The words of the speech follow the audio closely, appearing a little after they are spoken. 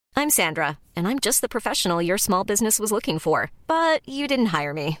I'm Sandra, and I'm just the professional your small business was looking for. But you didn't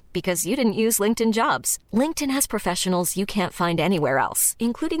hire me because you didn't use LinkedIn Jobs. LinkedIn has professionals you can't find anywhere else,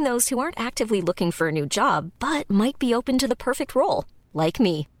 including those who aren't actively looking for a new job, but might be open to the perfect role, like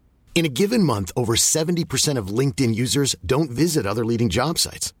me. In a given month, over 70% of LinkedIn users don't visit other leading job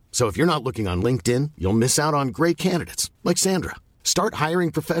sites. So if you're not looking on LinkedIn, you'll miss out on great candidates like Sandra. Start hiring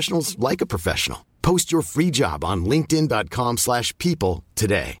professionals like a professional. Post your free job on linkedin.com/people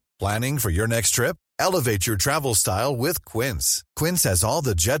today. Planning for your next trip? Elevate your travel style with Quince. Quince has all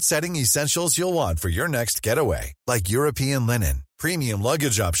the jet-setting essentials you'll want for your next getaway, like European linen, premium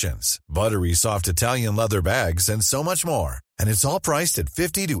luggage options, buttery soft Italian leather bags, and so much more. And it's all priced at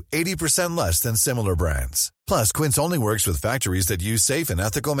 50 to 80% less than similar brands. Plus, Quince only works with factories that use safe and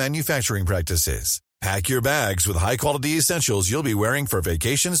ethical manufacturing practices. Pack your bags with high-quality essentials you'll be wearing for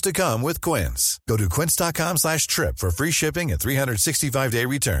vacations to come with Quince. Go to quince.com/trip for free shipping and 365-day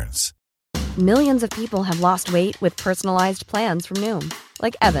returns. Millions of people have lost weight with personalized plans from Noom.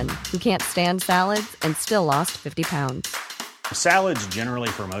 Like Evan, who can't stand salads and still lost 50 pounds. Salads generally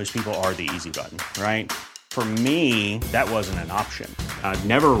for most people are the easy button, right? For me, that wasn't an option. I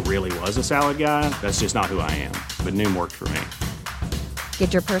never really was a salad guy. That's just not who I am. But Noom worked for me.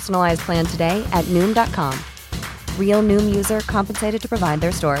 Get your personalized plan today at Noom.com. Real Noom user compensated to provide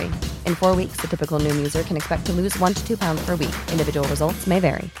their story. In 4 weeks, the typical Noom user can expect to lose 1 to 2 pounds per week. Individual results may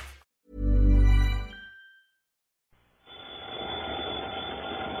vary.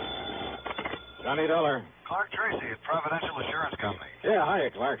 Johnny Dollar. Clark Tracy at Providential Assurance Company. Yeah, hiya,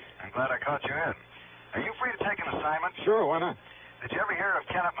 Clark. I'm glad I caught you in. Are you free to take an assignment? Sure, why not? Did you ever hear of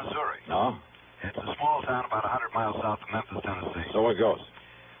Kennett, Missouri? No. It's a small town about 100 miles south of Memphis, Tennessee. So it goes.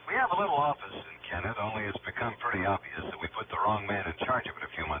 We have a little office in Kennett, only it's become pretty obvious that we put the wrong man in charge of it a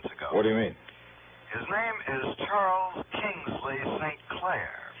few months ago. What do you mean? His name is Charles Kingsley St.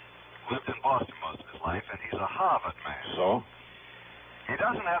 Clair. Lived in Boston most of his life, and he's a Harvard man. So? He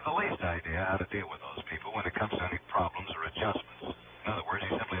doesn't have the least idea how to deal with those people when it comes to any problems or adjustments. In other words,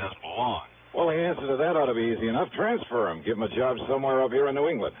 he simply doesn't belong. Well, the answer to that ought to be easy enough. Transfer him. Give him a job somewhere up here in New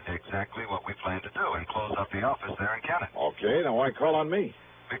England. Exactly what we plan to do, and close up the office there in Kennett. Okay, then why call on me?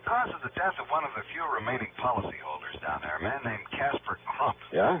 Because of the death of one of the few remaining policyholders down there, a man named Casper Crump.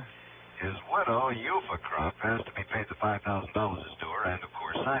 Yeah? His widow, Eupha Crump, has to be paid the $5,000 as to her and, of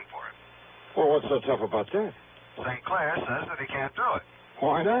course, sign for it. Well, what's so tough about that? St. Clair says that he can't do it.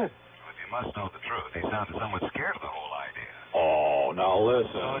 Why not? If you must know the truth, he sounded somewhat scared of the whole idea. Oh, now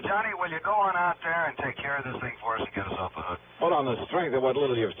listen. So, Johnny, will you go on out there and take care of this thing for us and get us off the hook? But on the strength of what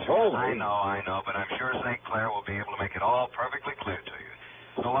little you've told me. I know, but I'm sure St. Clair will be able to make it all perfectly clear to you.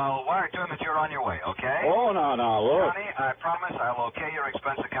 So I'll wire to him that you're on your way, okay? Oh, no, look. Johnny, I promise I'll okay your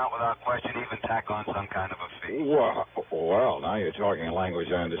expense account without question, even tack on some kind of a fee. Well, now you're talking a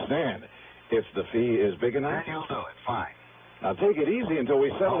language I understand. If the fee is big enough? Then you'll do it, fine. Now take it easy until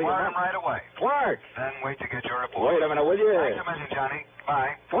we settle I'll wire him right away. Clark! Then wait to get your report. Wait a minute, will you? Thanks a million, Johnny.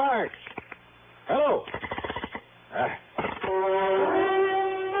 Bye. Clark! Hello!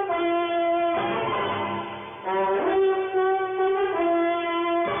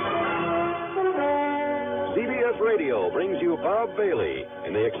 CBS Radio brings you Bob Bailey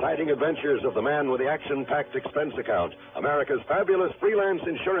in the exciting adventures of the man with the action-packed expense account, America's fabulous freelance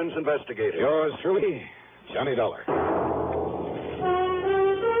insurance investigator. Yours truly, Johnny Dollar.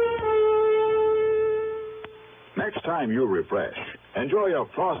 Next time you refresh, enjoy a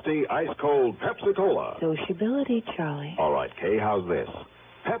frosty, ice-cold Pepsi-Cola. Sociability, Charlie. All right, Kay, how's this?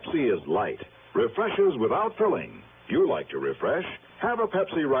 Pepsi is light, refreshes without filling. You like to refresh? Have a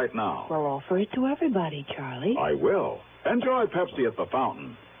Pepsi right now. Well, offer it to everybody, Charlie. I will. Enjoy Pepsi at the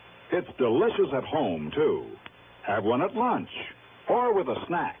fountain. It's delicious at home, too. Have one at lunch or with a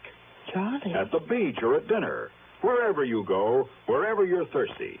snack. Charlie. At the beach or at dinner. Wherever you go, wherever you're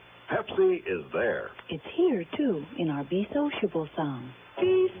thirsty, Pepsi is there. It's here, too, in our Be Sociable song.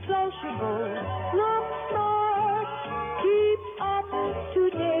 Be sociable, look smart, keep up to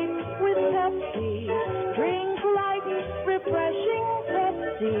date with Pepsi. Drink light, refreshing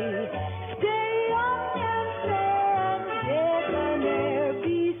Pepsi. Stay young and fair, debonair.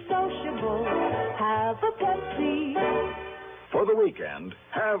 Be sociable, have a Pepsi. For the weekend,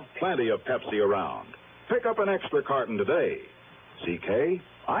 have plenty of Pepsi around. Pick up an extra carton today. CK,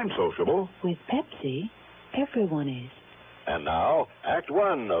 I'm sociable. With Pepsi, everyone is. And now, Act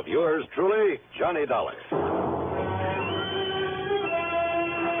One of yours truly, Johnny Dollar.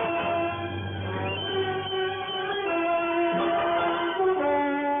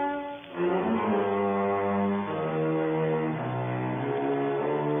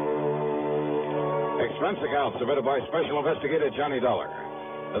 Expense account submitted by Special Investigator Johnny Dollar.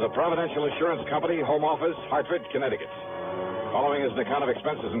 to the Providential Insurance Company, Home Office, Hartford, Connecticut. Following is an account of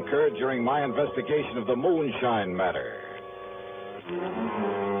expenses incurred during my investigation of the Moonshine matter.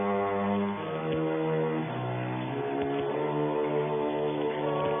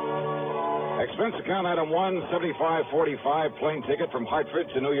 Expense account item 1, $75.45, plane ticket from Hartford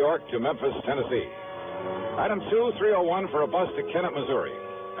to New York to Memphis, Tennessee. Item 2, $301 for a bus to Kennett, Missouri.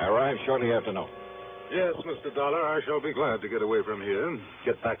 I arrived shortly after noon. Yes, Mr. Dollar, I shall be glad to get away from here and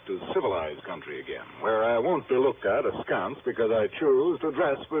get back to civilized country again, where I won't be looked at askance because I choose to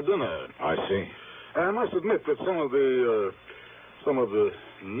dress for dinner. I see. I must admit that some of the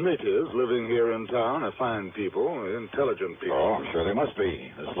natives living here in town are fine people, intelligent people. Oh, I'm sure they must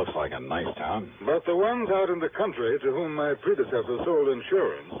be. This looks like a nice town. But the ones out in the country to whom my predecessor sold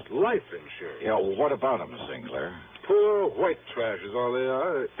insurance, life insurance. Yeah, what about them, Sinclair? Poor white trash is all they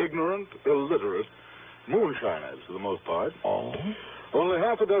are. Ignorant, illiterate, moonshiners for the most part. Oh? Only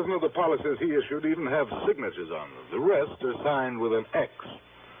half a dozen of the policies he issued even have signatures on them. The rest are signed with an X.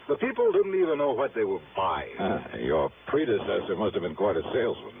 The people didn't even know what they were buying. Your predecessor must have been quite a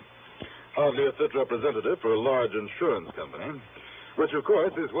salesman. Hardly a fit representative for a large insurance company, which, of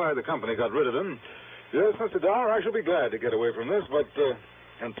course, is why the company got rid of him. Yes, Mr. Dollar, I shall be glad to get away from this, but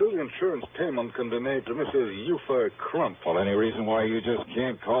until the insurance payment can be made to Mrs. Eufa Crump. Well, any reason why you just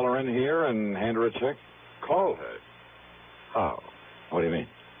can't call her in here and hand her a check? Call her? How? What do you mean?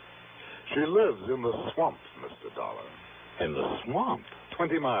 She lives in the swamp, Mr. Dollar. In the swamp?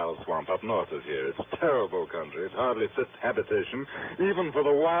 20-mile swamp up north of here. It's terrible country. It's hardly fit habitation, even for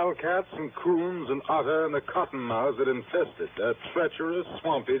the wildcats and coons and otter and the cottonmouths that infest it. A treacherous,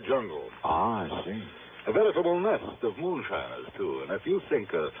 swampy jungle. Ah, I see. A veritable nest of moonshiners, too. And if you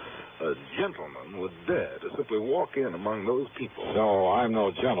think a gentleman would dare to simply walk in among those people... So I'm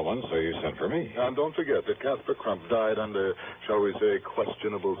no gentleman, so you sent for me. And don't forget that Casper Crump died under, shall we say,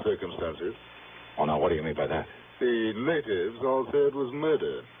 questionable circumstances. Oh, now, what do you mean by that? The natives all said it was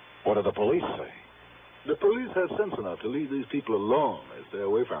murder. What do the police say? The police have sense enough to leave these people alone. They stay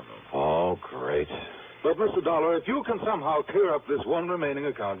away from them. Oh, great. But, Mr. Dollar, if you can somehow clear up this one remaining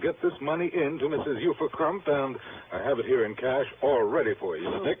account, get this money in to Mrs. Eufa Crump, and I have it here in cash all ready for you.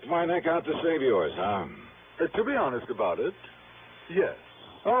 Stick my neck out to save yours, huh? To be honest about it, yes.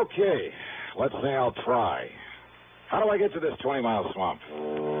 Okay. Let's say I'll try. How do I get to this 20-mile swamp?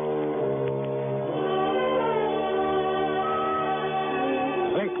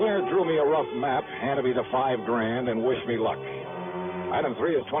 Sinclair drew me a rough map, handed me the $5,000, and wished me luck. Item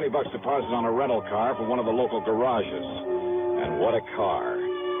 3 is $20 deposit on a rental car from one of the local garages. And what a car.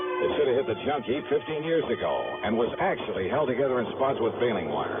 It should have hit the junk heap 15 years ago and was actually held together in spots with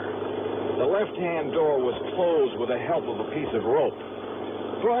baling wire. The left-hand door was closed with the help of a piece of rope.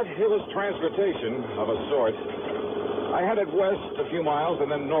 But it was transportation of a sort. I headed west a few miles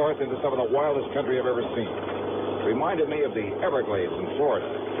and then north into some of the wildest country I've ever seen. It reminded me of the Everglades in Florida.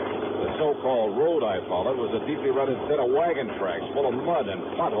 The so-called road I followed was a deeply rutted set of wagon tracks full of mud and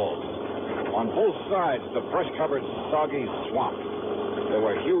potholes. On both sides, the brush-covered, soggy swamp. There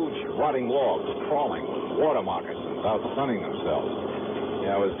were huge, rotting logs crawling with water moccasins out sunning themselves.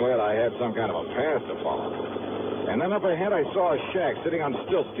 Yeah, I was glad I had some kind of a path to follow. And then up ahead, I saw a shack sitting on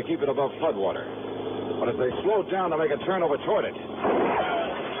stilts to keep it above floodwater. But as they slowed down to make a turn over toward it,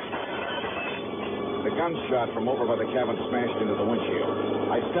 the gunshot from over by the cabin smashed into the windshield.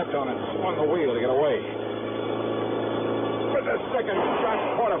 I stepped on it and swung the wheel to get away. But the second shot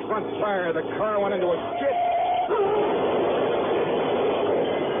caught a front tire. The car went into a skid.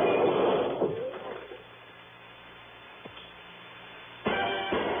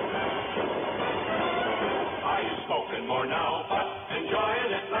 Are you smoking more now, but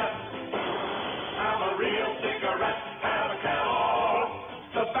enjoying it less? Have a real cigarette, have a Camel.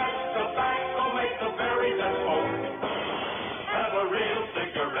 Tobacco makes the very best smoke. Have a real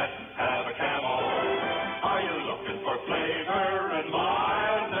cigarette, have a Camel. Are you looking for flavor and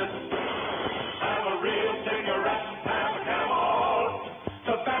mildness? Have a real cigarette, have a Camel.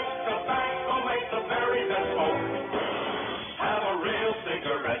 Tobacco makes the very best smoke. Have a real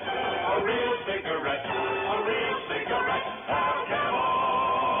cigarette, a real cigarette, a real cigarette, have a Camel.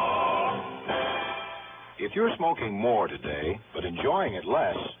 If you're smoking more today, but enjoying it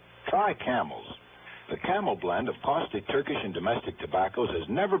less, try Camels. The Camel blend of caustic Turkish and domestic tobaccos has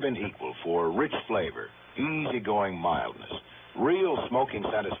never been equal for rich flavor, easygoing mildness, real smoking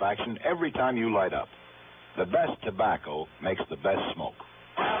satisfaction every time you light up. The best tobacco makes the best smoke.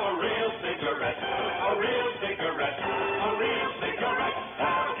 Have a real cigarette, a real cigarette, a real cigarette,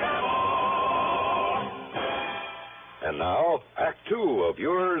 have a Camel. And now, Act 2 of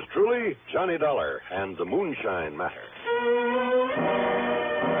yours truly, Johnny Dollar and the Moonshine Matter.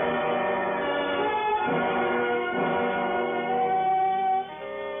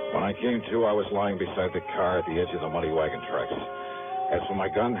 I came to, I was lying beside the car at the edge of the muddy wagon tracks. As for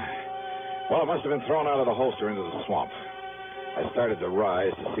my gun, well, it must have been thrown out of the holster into the swamp. I started to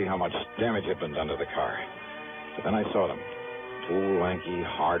rise to see how much damage had been done to the car. But then I saw them. Two lanky,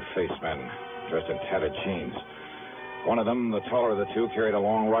 hard-faced men dressed in tattered jeans. One of them, the taller of the two, carried a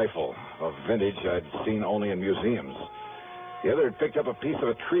long rifle, a vintage I'd seen only in museums. The other had picked up a piece of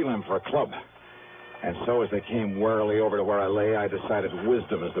a tree limb for a club. And so as they came warily over to where I lay, I decided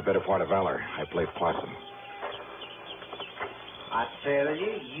wisdom is the better part of valor. I played possum. I tell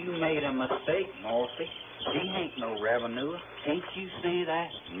you, you made a mistake, Morphy. He ain't no revenue. Can't you see that?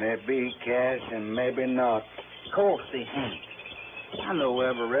 Maybe cash and maybe not. Of course he ain't. I know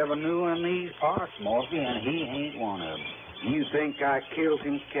every revenue in these parts, Morphy, and he ain't one of them. You think I killed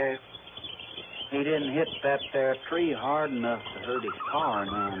him, Cass? He didn't hit that there tree hard enough to hurt his car,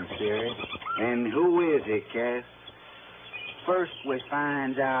 man, serious. And who is he, Cass? First we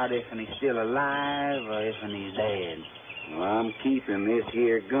find out if he's still alive or if he's dead. Well, I'm keeping this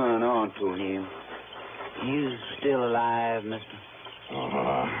here gun on to him. You still alive, mister?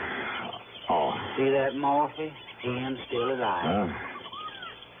 See that, Morphy? Him still alive.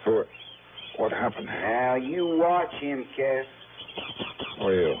 What happened? Now, you watch him, Cass. Who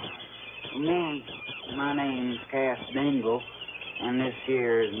are you? Me. My name's Cass Dingle, and this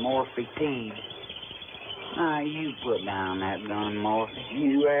here is Morphy Teed. Now, you put down that gun, Morphy.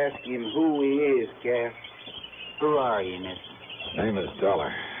 You ask him who he is, Cass. Who are you, mister? Name is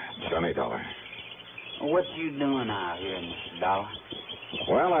Dollar. Johnny Dollar. What you doing out here, Mr. Dollar?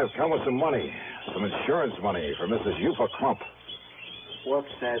 Well, I've come with some money. Some insurance money for Mrs. Eufa Crump. What's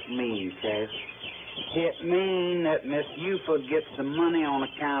that mean, Cass? It mean that Miss Eufa gets the money on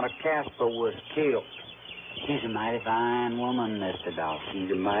account of Casper was killed. She's a mighty fine woman, Mr. Dollar.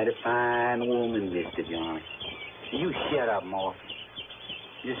 She's a mighty fine woman, Mr. Johnny. You shut up, Morphy.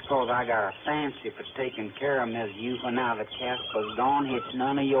 Just 'cause I got a fancy for taking care of Miss Eufa now that Casper's gone, it's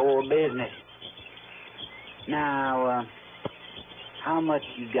none of your business. Now, how much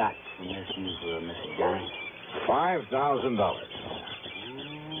you got for Miss Eufa, Mr. Johnny? $5,000.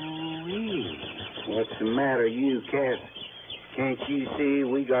 What's the matter, you, Cass? Can't you see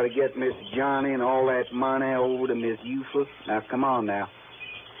we got to get Miss Johnny and all that money over to Miss Eufa? Now, come on now.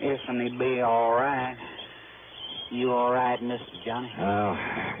 If'n he be all right. You all right, Mr. Johnny? Well,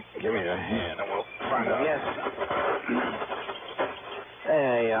 give me a hand and we'll find out. Yes, sir.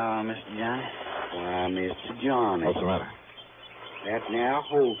 There you are, Mr. Johnny. Why, Mr. Johnny. What's the matter? That now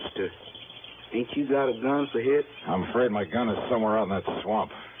holster. Ain't you got a gun for hit? I'm afraid my gun is somewhere out in that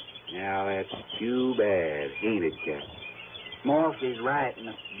swamp. Now, that's too bad, ain't it, Cap? Morphy's right,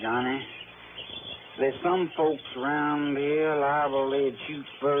 Mr. Johnny. There's some folks around here liable they'd shoot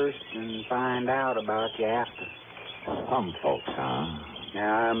first and find out about you after. Some folks, huh?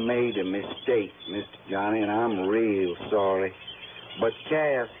 Now, I made a mistake, Mr. Johnny, and I'm real sorry. But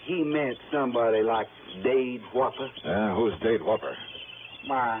Cass, he meant somebody like Dade Whopper. Yeah, who's Dade Whopper?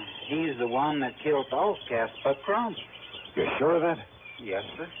 Why, he's the one that killed off Casper Crump. You sure of that? Yes,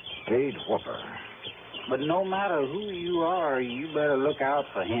 sir. Dade Whopper. But no matter who you are, you better look out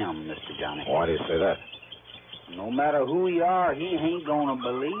for him, Mr. Johnny. Why do you say that? No matter who you are, he ain't gonna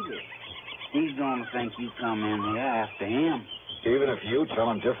believe it. He's gonna think you come in here after him. Even if you tell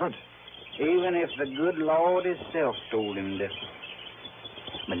him different? Even if the good Lord himself told him different.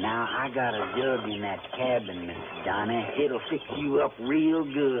 But now I got a jug in that cabin, Mr. Johnny. It'll fix you up real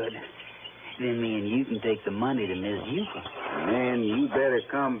good. Then me and you can take the money to Miss Eufa. And then you better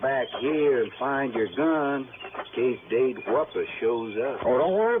come back here and find your gun in case Dade Whopper shows up. Oh,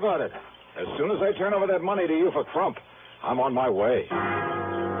 don't worry about it. As soon as I turn over that money to you for Crump, I'm on my way.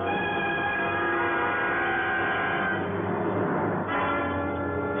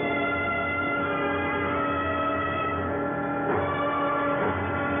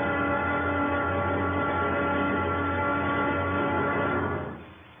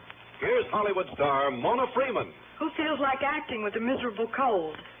 Hollywood star Mona Freeman. Who feels like acting with a miserable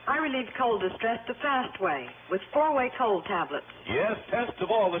cold? I relieve cold distress the fast way with 4-way cold tablets. Yes, tests of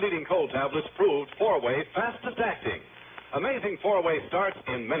all the leading cold tablets proved 4-way fastest acting. Amazing 4-way starts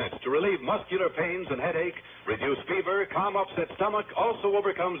in minutes to relieve muscular pains and headache, reduce fever, calm upset stomach, also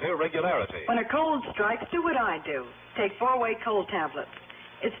overcomes irregularity. When a cold strikes, do what I do. Take 4-way cold tablets.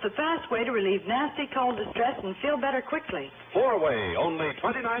 It's the fast way to relieve nasty cold distress and feel better quickly. 4-way, only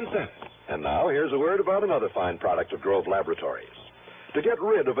 29 cents. And now, here's a word about another fine product of Grove Laboratories. To get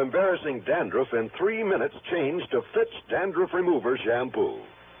rid of embarrassing dandruff in 3 minutes, change to Fitch Dandruff Remover Shampoo.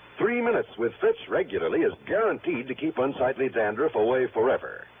 3 minutes with Fitch regularly is guaranteed to keep unsightly dandruff away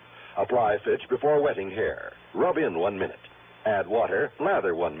forever. Apply Fitch before wetting hair. Rub in 1 minute. Add water,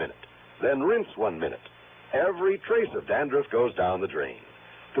 lather 1 minute. Then rinse 1 minute. Every trace of dandruff goes down the drain.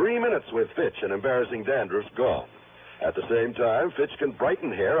 3 minutes with Fitch and embarrassing dandruff's gone. At the same time, Fitch can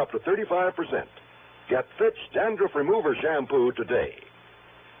brighten hair up to 35%. Get Fitch Dandruff Remover Shampoo today.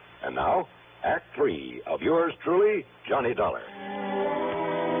 And now, Act 3 of yours truly, Johnny Dollar.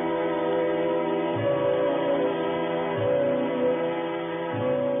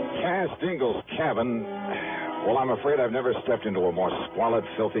 Cass Dingle's cabin. Well, I'm afraid I've never stepped into a more squalid,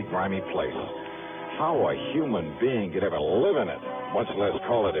 filthy, grimy place. How a human being could ever live in it, much less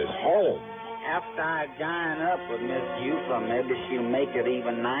call it his home. After I join up with Miss Eufa, maybe she'll make it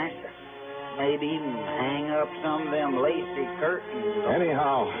even nicer. Maybe even hang up some of them lacy curtains.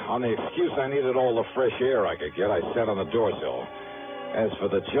 Anyhow, on the excuse I needed all the fresh air I could get, I sat on the doorsill. As for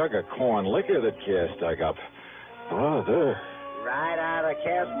the jug of corn liquor that Cass dug up, brother. Right out of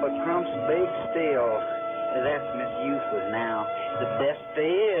Casper Crump's big still. That's Miss Eufa's now. The best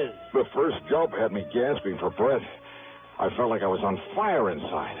there is. The first gulp had me gasping for breath. I felt like I was on fire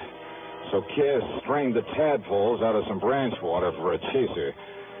inside. So Cass strained the tadpoles out of some branch water for a chaser.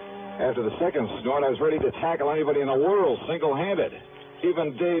 After the second snort, I was ready to tackle anybody in the world single-handed.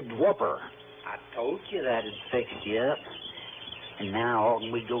 Even Dave Whooper. I told you that'd fix you up. And now,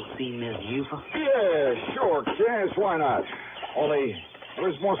 oughtn't we go see Miss Eufa? Yeah, sure, Cass. Why not? Only,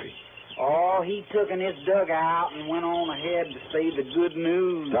 where's Morphy? Oh, he took in his dugout and went on ahead to say the good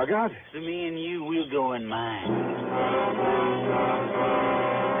news. Dugout? So me and you, we'll go in mine.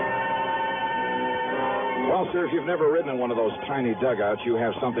 Well, sir, if you've never ridden in one of those tiny dugouts, you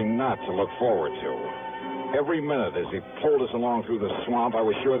have something not to look forward to. Every minute as he pulled us along through the swamp, I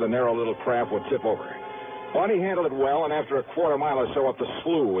was sure the narrow little craft would tip over. But he handled it well, and after a quarter mile or so up the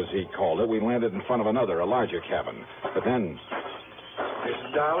slough, as he called it, we landed in front of another, a larger cabin. But then...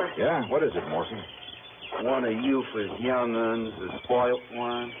 Mr. Dollar? Yeah, what is it, Morphy? One of Eufa's young uns, the spoilt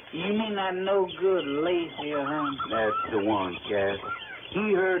one. You mean that no good lazy, huh? That's the one, Cass.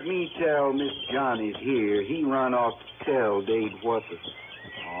 He heard me tell Miss Johnny's here. He run off to tell Dade Whooper.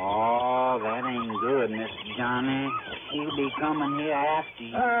 Oh, that ain't good, Miss Johnny. He'll be coming here after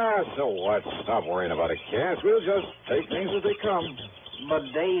you. So what? Stop worrying about it, Cass. We'll just take things as they come. But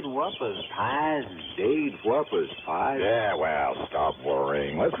Dade Whooper's pies. Dade Whooper's pies? Yeah, well, stop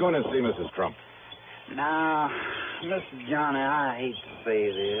worrying. Let's go in and see Mrs. Trump. Now, Miss Johnny, I hate to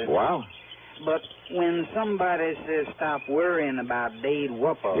say this. Well? But when somebody says stop worrying about Dade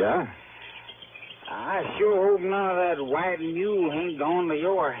Whooper... Yeah? I sure hope none of that white mule ain't gone to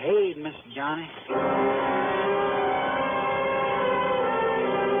your head, Miss Johnny.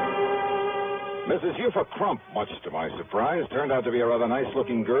 Mrs. Eufa Crump, much to my surprise, turned out to be a rather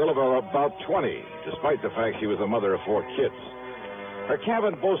nice-looking girl of about 20, despite the fact she was the mother of 4 kids. Her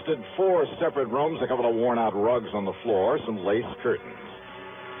cabin boasted 4 separate rooms, a couple of worn-out rugs on the floor, some lace curtains.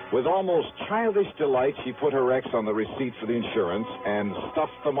 With almost childish delight, she put her ex on the receipt for the insurance and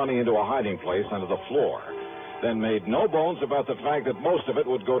stuffed the money into a hiding place under the floor, then made no bones about the fact that most of it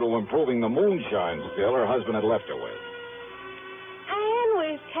would go to improving the moonshine spill her husband had left her with.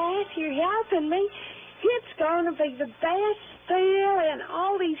 Cass, you're helping me. It's going to be the best spill in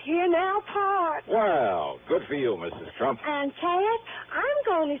all these here now parts. Well, good for you, Mrs. Trump. And, Cass, I'm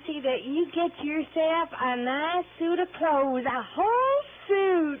going to see that you get yourself a nice suit of clothes, a whole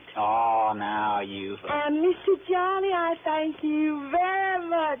suit. Oh, now, you. And, Mr. Johnny, I thank you very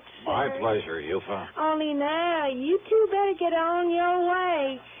much, sir. My pleasure, Eufa. Only now, you two better get on your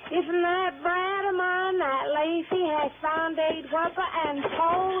way. If that brat of mine, that Lacey, has found Dade Whooper and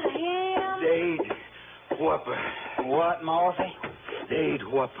told him... Dade Whooper. What, Morphy? Dade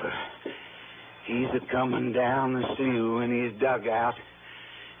Whooper. He's a-coming down the slough in his dugout.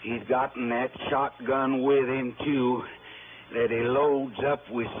 He's gotten that shotgun with him, too, that he loads up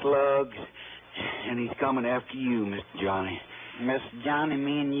with slugs, and he's coming after you, Mr. Johnny. Miss Johnny,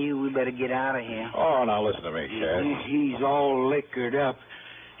 me and you, we better get out of here. Oh, now listen to me, Cass. He's all liquored up,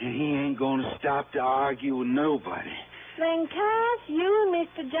 and he ain't going to stop to argue with nobody. Then, Cass, you and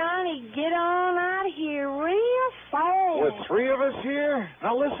Mr. Johnny get on out of here real fast. With 3 of us here?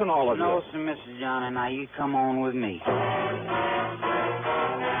 Now listen, all of you. No, sir, Mr. Johnny. Now you come on with me.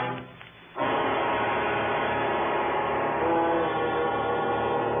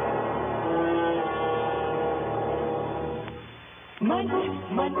 Munch,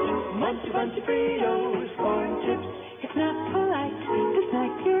 munch, munch a bunch of Fritos, corn chips. It's not polite to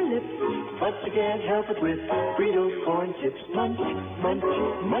smack your lips, but you can't help it with Fritos corn chips. Munch, munch,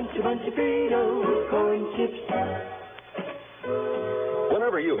 munch a bunch of Fritos corn chips.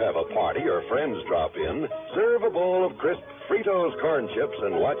 Whenever you have a party or friends drop in, serve a bowl of crisp Fritos corn chips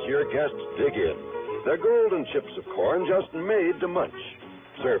and watch your guests dig in. They're golden chips of corn just made to munch.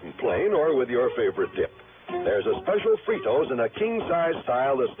 Serve them plain or with your favorite dip. There's a special Fritos in a king-size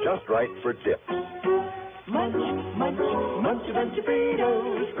style that's just right for dips. Munch, munch, munchy, munchy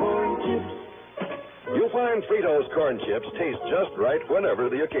Fritos corn chips. You'll find Fritos corn chips taste just right whenever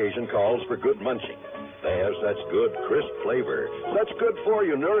the occasion calls for good munching. They have such good, crisp flavor, such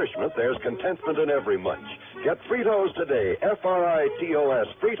good-for-you nourishment, there's contentment in every munch. Get Fritos today, Fritos,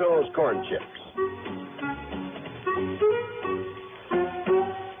 Fritos corn chips.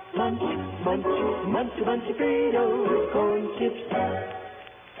 Munch, munch, munchy, munchy Fritos corn chips.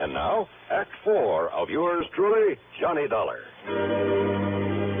 And now, Act 4 of yours truly, Johnny Dollar.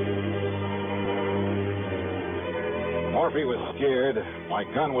 Morphy was scared. My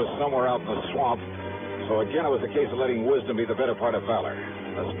gun was somewhere out in the swamp. So again, it was a case of letting wisdom be the better part of valor,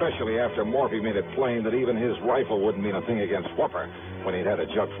 especially after Morphy made it plain that even his rifle wouldn't mean a thing against Whopper when he'd had a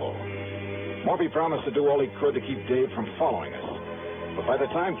jugful. Morphy promised to do all he could to keep Dade from following us. But by the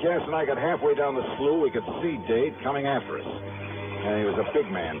time Cass and I got halfway down the slough, we could see Dade coming after us. And he was a big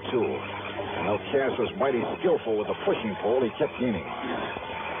man, too. And though Cass was mighty skillful with the pushing pole, he kept gaining on us.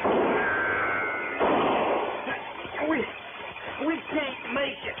 We can't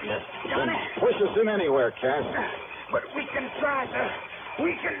make it, Johnny. Push us in anywhere, Cass. But we can try, sir.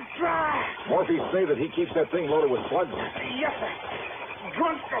 We can try. Morphy say that he keeps that thing loaded with slugs? Yes, sir.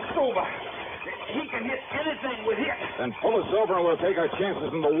 Drunk or sober. He can hit anything with it. Then pull us over and we'll take our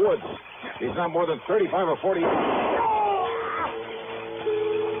chances in the woods. He's not more than 35 or 40.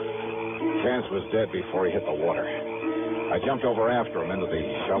 Cass was dead before he hit the water. I jumped over after him into the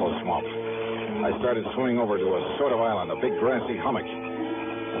shallow swamp. I started swimming over to a sort of island, a big grassy hummock.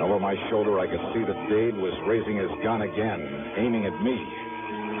 And over my shoulder, I could see that Dade was raising his gun again, aiming at me.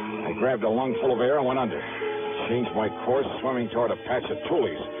 I grabbed a lungful of air and went under. Changed my course, swimming toward a patch of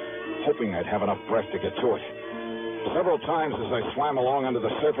tules, hoping I'd have enough breath to get to it. Several times as I swam along under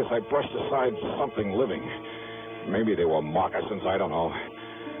the surface, I brushed aside something living. Maybe they were moccasins, I don't know.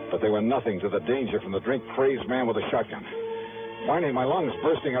 But they were nothing to the danger from the drink-crazed man with a shotgun. Finding my lungs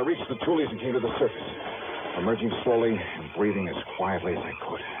bursting, I reached the tules and came to the surface, emerging slowly and breathing as quietly as I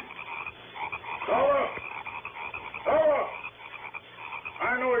could. Dollar! Dollar!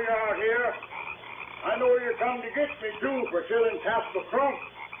 I know you're out here. I know you come to get me, too, for killing Casper Crump.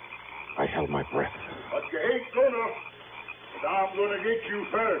 I held my breath. But you ain't gonna. But I'm gonna get you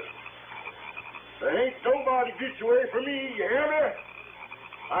first. There ain't nobody get you away from me, you hear me?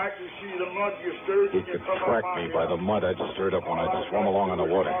 I can see the mud you stirred. He could track me by the mud I'd stirred up when I'd swum along on the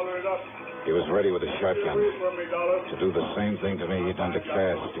water. He was ready with a shotgun to do the same thing to me he'd done to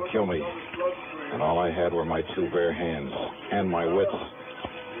Cass, to kill me. And all I had were my two bare hands and my wits.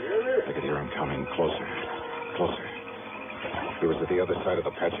 I could hear him coming closer, closer. He was at the other side of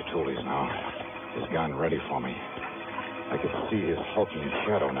the patch of tules now, his gun ready for me. I could see his hulking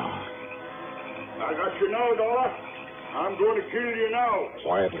shadow now. I got you now, Dollar. I'm going to kill you now.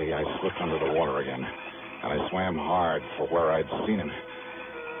 Quietly, I slipped under the water again, and I swam hard for where I'd seen him.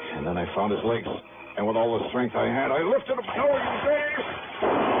 And then I found his legs, and with all the strength I had, I lifted him. No, you Dave!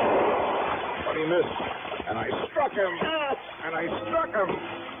 But he missed, and I struck him, and I struck him,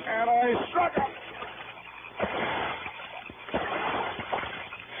 and I struck him.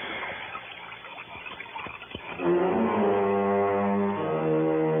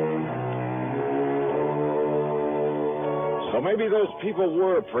 So maybe those people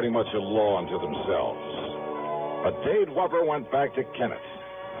were pretty much a law unto themselves. But Dade Whopper went back to Kennett.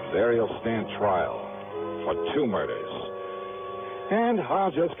 And there he'll stand trial for 2 murders. And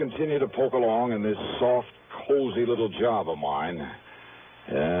I'll just continue to poke along in this soft, cozy little job of mine.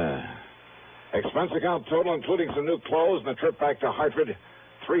 Yeah. Expense account total, including some new clothes and a trip back to Hartford,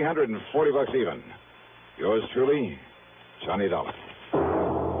 $340 even. Yours truly, Johnny Dollar.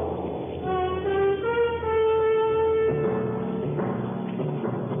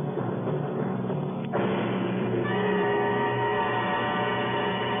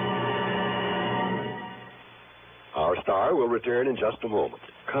 Our star will return in just a moment.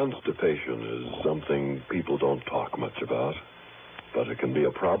 Constipation is something people don't talk much about, but it can be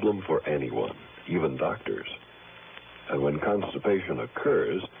a problem for anyone, even doctors. And when constipation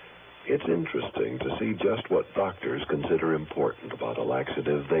occurs, it's interesting to see just what doctors consider important about a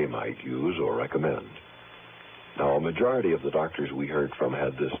laxative they might use or recommend. Now, a majority of the doctors we heard from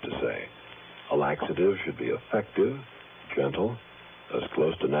had this to say. A laxative should be effective, gentle, as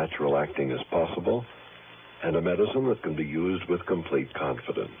close to natural acting as possible, and a medicine that can be used with complete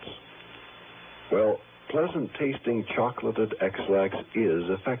confidence. Well, pleasant-tasting chocolated X-Lax is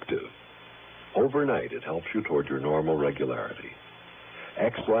effective. Overnight, it helps you toward your normal regularity.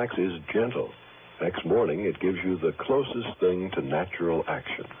 X-Lax is gentle Next morning, it gives you the closest thing to natural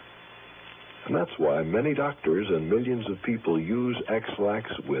action. And that's why many doctors and millions of people use X-Lax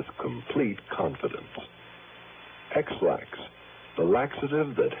with complete confidence. X-Lax, the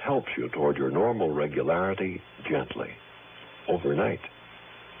laxative that helps you toward your normal regularity gently, overnight.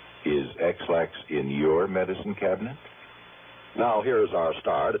 Is X-Lax in your medicine cabinet? Now, here's our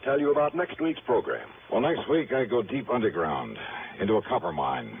star to tell you about next week's program. Well, next week I go deep underground, into a copper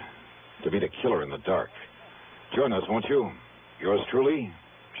mine, to beat a killer in the dark. Join us, won't you? Yours truly,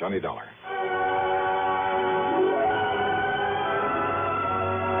 Johnny Dollar.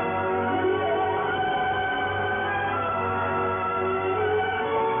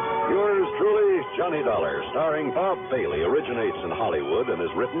 Yours truly, Johnny Dollar, starring Bob Bailey, originates in Hollywood and is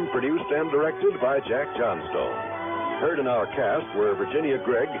written, produced, and directed by Jack Johnstone. Heard in our cast were Virginia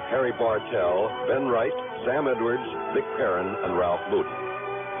Gregg, Harry Bartell, Ben Wright, Sam Edwards, Vic Perrin, and Ralph Moody.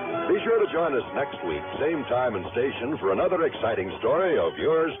 Be sure to join us next week, same time and station, for another exciting story of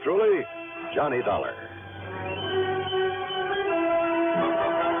yours truly, Johnny Dollar.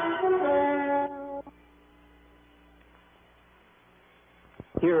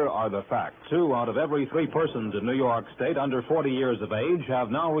 Here are the facts. 2 out of every 3 persons in New York State under 40 years of age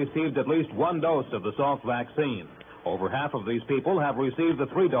have now received at least 1 dose of the Salk vaccine. Over half of these people have received the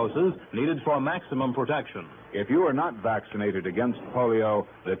 3 doses needed for maximum protection. If you are not vaccinated against polio,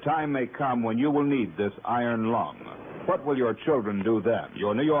 the time may come when you will need this iron lung. What will your children do then?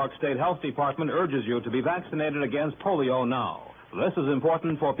 Your New York State Health Department urges you to be vaccinated against polio now. This is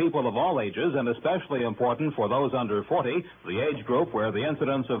important for people of all ages and especially important for those under 40, the age group where the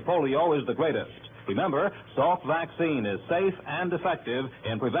incidence of polio is the greatest. Remember, Salk vaccine is safe and effective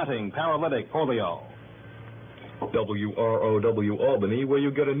in preventing paralytic polio. WROW Albany, where you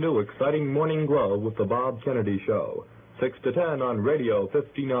get a new exciting morning glow with the Bob Kennedy Show. 6 to 10 on Radio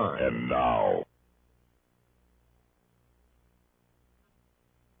 59. And now.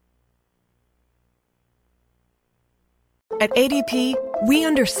 At ADP, we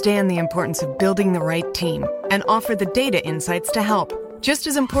understand the importance of building the right team and offer the data insights to help. Just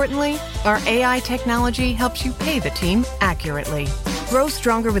as importantly, our AI technology helps you pay the team accurately. Grow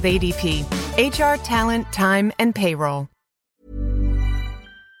stronger with ADP. HR, talent, time, and payroll.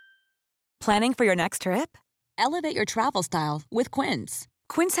 Planning for your next trip? Elevate your travel style with Quince.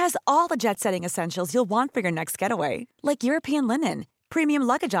 Quince has all the jet-setting essentials you'll want for your next getaway, like European linen, premium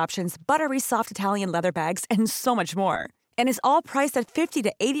luggage options, buttery soft Italian leather bags, and so much more. And is all priced at 50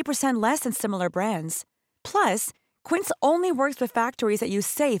 to 80% less than similar brands. Plus, Quince only works with factories that use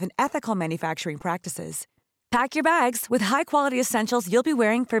safe and ethical manufacturing practices. Pack your bags with high-quality essentials you'll be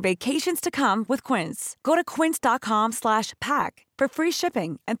wearing for vacations to come with Quince. Go to quince.com/pack for free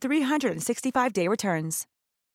shipping and 365-day returns.